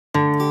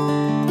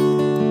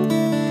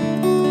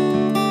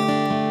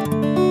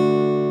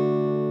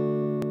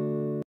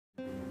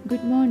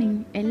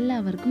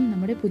എല്ലാവർക്കും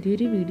നമ്മുടെ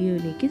പുതിയൊരു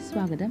വീഡിയോയിലേക്ക്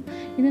സ്വാഗതം.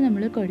 ഇന്ന്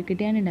നമ്മൾ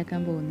കൊഴുക്കട്ടയാണ്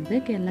ഉണ്ടാക്കാൻ പോകുന്നത്.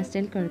 കേരള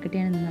സ്റ്റൈൽ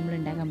കൊഴുക്കട്ടയാണ് ഇന്ന് നമ്മൾ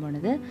ഉണ്ടാക്കാൻ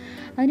പോകുന്നത്.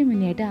 അതിന്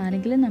മുന്നേയായിട്ട്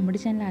ആരെങ്കിലും നമ്മുടെ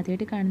ചാനൽ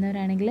ആദ്യമായിട്ട്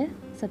കാണുന്നവരാണെങ്കിൽ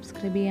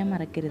സബ്സ്ക്രൈബ് ചെയ്യാൻ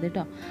മറക്കരുത്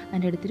കേട്ടോ.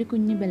 അതിൻ്റെ അടുത്തൊരു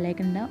കുഞ്ഞ്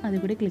ബെല്ലൈക്കൺ ഉണ്ടാവും,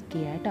 അതുകൂടി ക്ലിക്ക്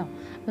ചെയ്യുക കേട്ടോ.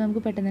 അപ്പോൾ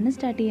നമുക്ക് പെട്ടെന്ന് തന്നെ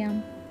സ്റ്റാർട്ട് ചെയ്യാം.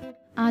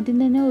 ആദ്യം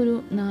തന്നെ ഒരു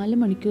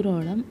 4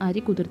 മണിക്കൂറോളം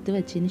അരി കുതിർത്ത്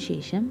വെച്ചതിന്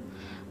ശേഷം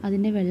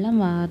അതിൻ്റെ വെള്ളം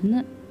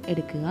വാർന്ന്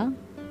എടുക്കുക.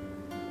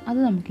 അത്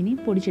നമുക്കിനി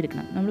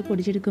പൊടിച്ചെടുക്കണം. നമ്മൾ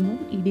പൊടിച്ചെടുക്കുമ്പോൾ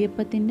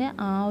ഇടിയപ്പത്തിൻ്റെ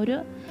ആ ഒരു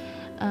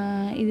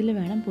ഇതിൽ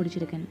വേണം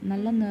പൊടിച്ചെടുക്കാൻ.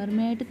 നല്ല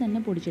നേർമയായിട്ട് തന്നെ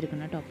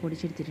പൊടിച്ചെടുക്കണം കേട്ടോ.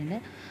 പൊടിച്ചെടുത്തിട്ടുണ്ട്.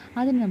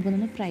 അതിന്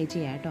നമുക്കൊന്ന് ഫ്രൈ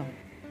ചെയ്യാം കേട്ടോ.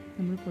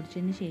 നമ്മൾ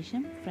പൊടിച്ചതിന്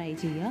ശേഷം ഫ്രൈ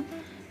ചെയ്യുക.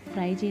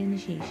 ഫ്രൈ ചെയ്തതിന്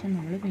ശേഷം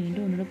നമ്മൾ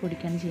വീണ്ടും ഒന്നുകൂടെ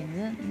പൊടിക്കുകയാണ്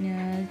ചെയ്യുന്നത്.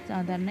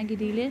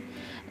 സാധാരണഗതിയിൽ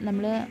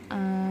നമ്മൾ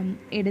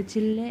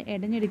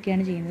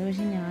ഇടഞ്ഞെടുക്കുകയാണ് ചെയ്യുന്നത്.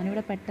 പക്ഷേ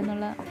ഞാനിവിടെ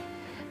പെട്ടെന്നുള്ള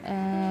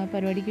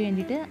പരിപാടിക്ക്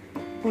വേണ്ടിയിട്ട്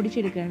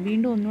പൊടിച്ചെടുക്കുകയാണ്.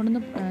 വീണ്ടും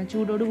ഒന്നുകൂടെ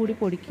ചൂടോട് കൂടി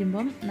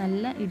പൊടിക്കുമ്പം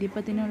നല്ല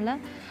ഇടിയപ്പത്തിനുള്ള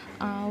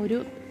ആ ഒരു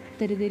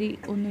തെരി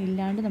ഒന്നും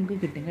ഇല്ലാണ്ട് നമുക്ക്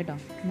കിട്ടും കേട്ടോ.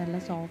 നല്ല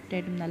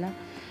സോഫ്റ്റായിട്ടും നല്ല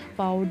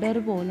പൗഡർ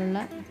പോലുള്ള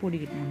പൊടി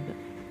കിട്ടും നമുക്ക്.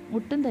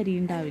 ഒട്ടും തരി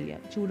ഉണ്ടാവില്ല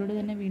ചൂടോട്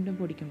തന്നെ വീണ്ടും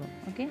പൊടിക്കുമ്പോൾ.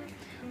 ഓക്കെ,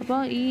 അപ്പോൾ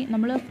ഈ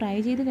നമ്മൾ ഫ്രൈ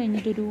ചെയ്ത്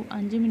കഴിഞ്ഞിട്ടൊരു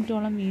 5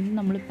 മിനിറ്റോളം വീണ്ടും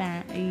നമ്മൾ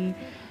ഈ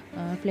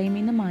ഫ്ലെയിമിൽ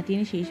നിന്ന്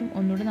മാറ്റിയതിന് ശേഷം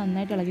ഒന്നുകൂടെ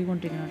നന്നായിട്ട്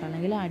ഇളകിക്കൊണ്ടിരിക്കണം കേട്ടോ.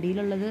 അല്ലെങ്കിൽ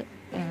അടിയിലുള്ളത്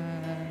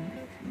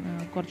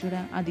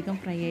കുറച്ചുകൂടെ അധികം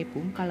ഫ്രൈ ആയി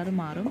പോവും, കളർ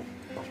മാറും.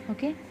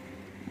 ഓക്കെ,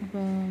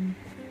 അപ്പോൾ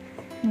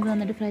നമുക്ക്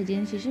നന്നായിട്ട് ഫ്രൈ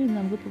ചെയ്തതിന് ശേഷം ഇത്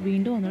നമുക്ക്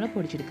വീണ്ടും ഒന്നുകൂടെ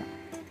പൊടിച്ചെടുക്കാം.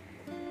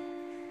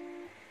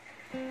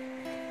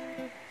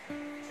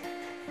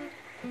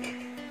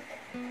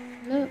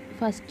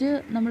 ഫസ്റ്റ്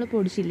നമ്മൾ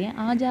പൊടിച്ചില്ലേ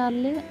ആ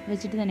ജാറിൽ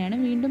വെച്ചിട്ട് തന്നെയാണ്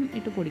വീണ്ടും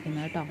ഇട്ട്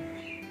പൊടിക്കുന്നത് കേട്ടോ.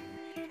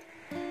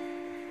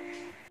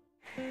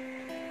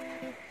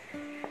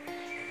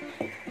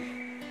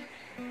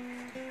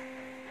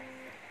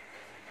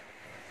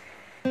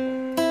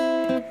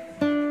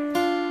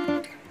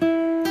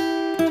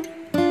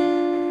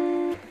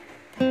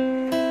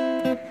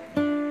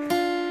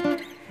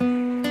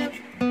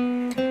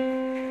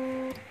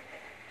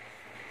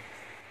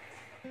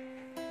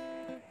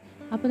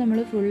 അപ്പോൾ നമ്മൾ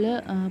ഫുള്ള്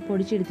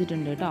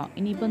പൊടിച്ചെടുത്തിട്ടുണ്ട് കേട്ടോ.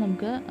 ഇനിയിപ്പോൾ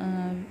നമുക്ക്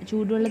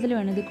ചൂടുവെള്ളത്തിൽ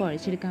വേണം ഇത്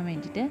കുഴച്ചെടുക്കാൻ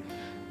വേണ്ടിയിട്ട്.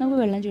 നമുക്ക്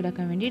വെള്ളം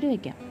ചൂടാക്കാൻ വേണ്ടിയിട്ട്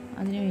വെക്കാം.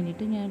 അതിന്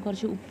വേണ്ടിയിട്ട് ഞാൻ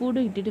കുറച്ച്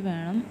ഉപ്പൂടെ ഇട്ടിട്ട്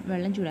വേണം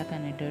വെള്ളം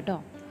ചൂടാക്കാനായിട്ട് കേട്ടോ.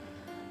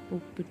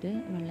 ഉപ്പിട്ട്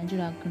വെള്ളം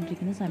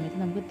ചൂടാക്കിക്കൊണ്ടിരിക്കുന്ന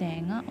സമയത്ത് നമുക്ക്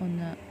തേങ്ങ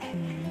ഒന്ന്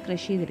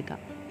ക്രഷ്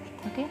ചെയ്തെടുക്കാം.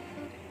 ഓക്കെ,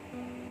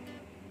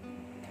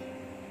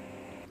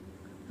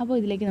 അപ്പോൾ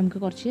ഇതിലേക്ക് നമുക്ക്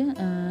കുറച്ച്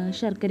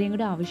ശർക്കരയും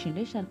കൂടെ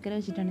ആവശ്യമുണ്ട്. ശർക്കര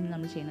വെച്ചിട്ടാണ് ഇത്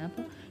നമ്മൾ ചെയ്യുന്നത്.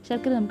 അപ്പോൾ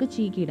ശർക്കര നമുക്ക്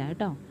ചീക്കിയിടാം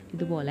കേട്ടോ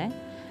ഇതുപോലെ.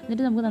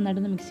 എന്നിട്ട് നമുക്ക്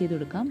നന്നായിട്ടൊന്ന് മിക്സ് ചെയ്ത്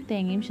കൊടുക്കാം.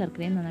 തേങ്ങയും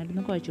ശർക്കരയും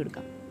നന്നായിട്ടൊന്ന് കുഴച്ച്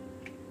കൊടുക്കാം.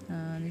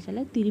 എന്ന് വെച്ചാൽ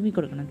തിരുമ്മി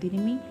കൊടുക്കണം.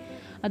 തിരുമ്മി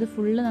അത്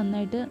ഫുള്ള്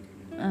നന്നായിട്ട്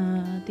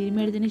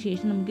തിരുമ്മിയെടുത്തതിന്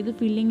ശേഷം നമുക്കിത്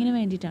ഫില്ലിങ്ങിന്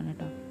വേണ്ടിയിട്ടാണ്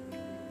കേട്ടോ.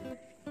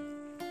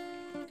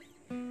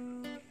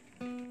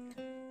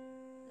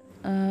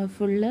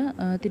 ഫുള്ള്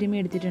തിരുമ്മി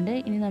എടുത്തിട്ടുണ്ട്.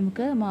 ഇനി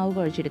നമുക്ക് മാവ്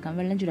കുഴച്ചെടുക്കാം.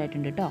 വെള്ളം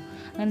ചൂടായിട്ടുണ്ട് കേട്ടോ.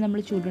 അങ്ങനെ നമ്മൾ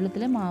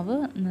ചൂടുവെള്ളത്തിൽ മാവ്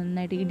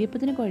നന്നായിട്ട്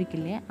ഇടിയപ്പത്തിന്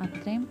കുഴക്കില്ലേ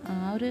അത്രയും ആ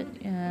ഒരു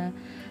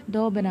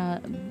ഡോ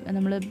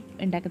നമ്മൾ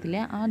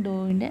ഉണ്ടാക്കത്തില്ലേ ആ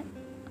ഡോവിൻ്റെ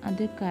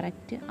അത്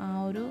കറക്റ്റ് ആ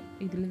ഒരു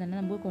ഇതിൽ തന്നെ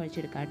നമുക്ക്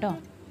കുഴച്ചെടുക്കാം കേട്ടോ.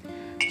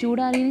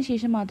 ചൂടാറിയതിന്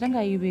ശേഷം മാത്രം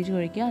കൈ ഉപയോഗിച്ച്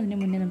കുഴയ്ക്കുക. അതിന്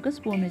മുന്നേ നമുക്ക്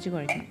സ്പൂൺ വെച്ച്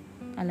കുഴക്കണം,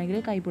 അല്ലെങ്കിൽ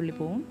കൈ പൊള്ളി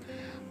പോവും.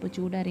 അപ്പോൾ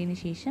ചൂടാറിയതിന്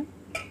ശേഷം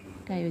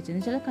കൈ വെച്ചെന്ന്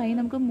വെച്ചാൽ കൈ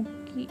നമുക്ക്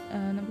മുക്കി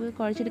നമുക്ക്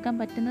കുഴച്ചെടുക്കാൻ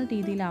പറ്റുന്ന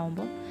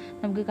രീതിയിലാവുമ്പോൾ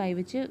നമുക്ക് കൈ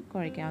വെച്ച്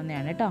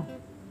കുഴയ്ക്കാവുന്നതാണ് കേട്ടോ.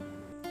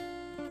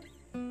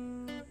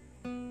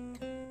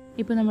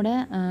 ഇപ്പോൾ നമ്മുടെ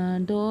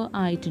ഡോ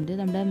ആയിട്ടുണ്ട്,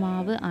 നമ്മുടെ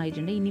മാവ്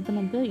ആയിട്ടുണ്ട്. ഇനിയിപ്പോൾ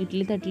നമുക്ക്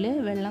ഇഡ്ഡലി തട്ടിൽ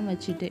വെള്ളം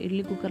വെച്ചിട്ട്,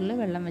 ഇഡ്ഡലി കുക്കറിൽ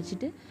വെള്ളം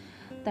വെച്ചിട്ട്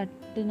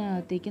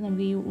തട്ടിനകത്തേക്ക്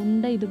നമുക്ക് ഈ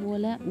ഉണ്ട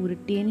ഇതുപോലെ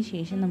ഉരുട്ടിയതിന്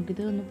ശേഷം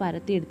നമുക്കിത് ഒന്ന്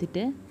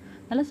പരത്തിയെടുത്തിട്ട്,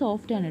 നല്ല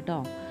സോഫ്റ്റാണ് കേട്ടോ,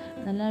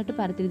 നല്ലതായിട്ട്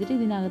പരത്തിയെടുത്തിട്ട്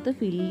ഇതിനകത്ത്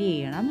ഫില്ല്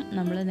ചെയ്യണം.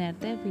 നമ്മൾ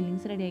നേരത്തെ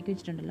ഫില്ലിങ്സ് റെഡിയാക്കി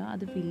വെച്ചിട്ടുണ്ടല്ലോ,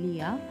 അത് ഫില്ല്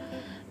ചെയ്യുക.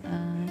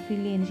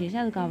 ഫില്ല് ചെയ്തതിന് ശേഷം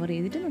അത് കവർ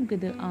ചെയ്തിട്ട്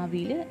നമുക്കിത്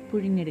ആവിയിൽ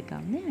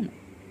പുഴുങ്ങിയെടുക്കാവുന്നതാണ്.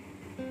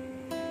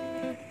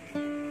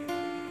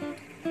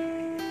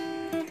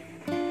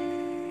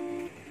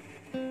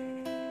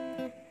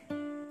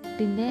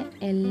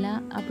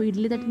 അപ്പോൾ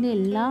ഇഡ്ഡലി തട്ടിൻ്റെ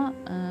എല്ലാ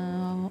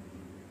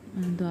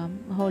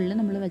ഹോളിൽ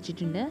നമ്മൾ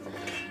വെച്ചിട്ടുണ്ട്.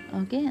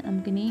 ഓക്കെ,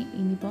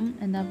 ഇനിയിപ്പം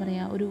എന്താ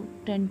പറയുക, ഒരു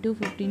 10 to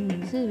 15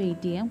 മിനിറ്റ്സ്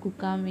വെയിറ്റ് ചെയ്യാം.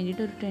 കുക്കാവാൻ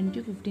വേണ്ടിയിട്ട് ഒരു 10 to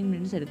 15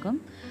 മിനിറ്റ്സ് എടുക്കും.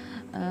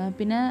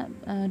 പിന്നെ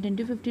 10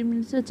 to 15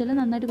 മിനിറ്റ്സ് വെച്ചാൽ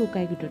നന്നായിട്ട്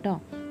കുക്കായി കിട്ടും കേട്ടോ.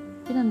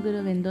 പിന്നെ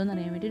നമുക്കൊരു വെന്തോന്ന്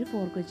അറിയാൻ വേണ്ടി ഒരു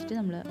ഫോർക്ക് വെച്ചിട്ട്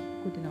നമ്മൾ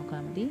കുത്തി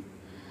നോക്കാൻ മതി.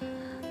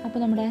 അപ്പോൾ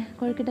നമ്മുടെ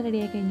കൊഴുക്കട്ട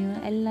റെഡിയായി കഴിഞ്ഞു.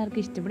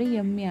 എല്ലാവർക്കും ഇഷ്ടപ്പെടും,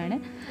 യമ്മിയാണ്.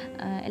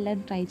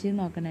 എല്ലാവരും ട്രൈ ചെയ്ത്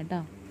നോക്കണം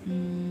കേട്ടോ.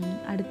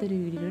 അടുത്തൊരു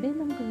വീഡിയോയിലൂടെ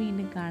നമുക്ക്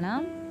വീണ്ടും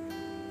കാണാം.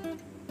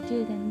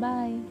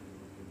 ബൈ.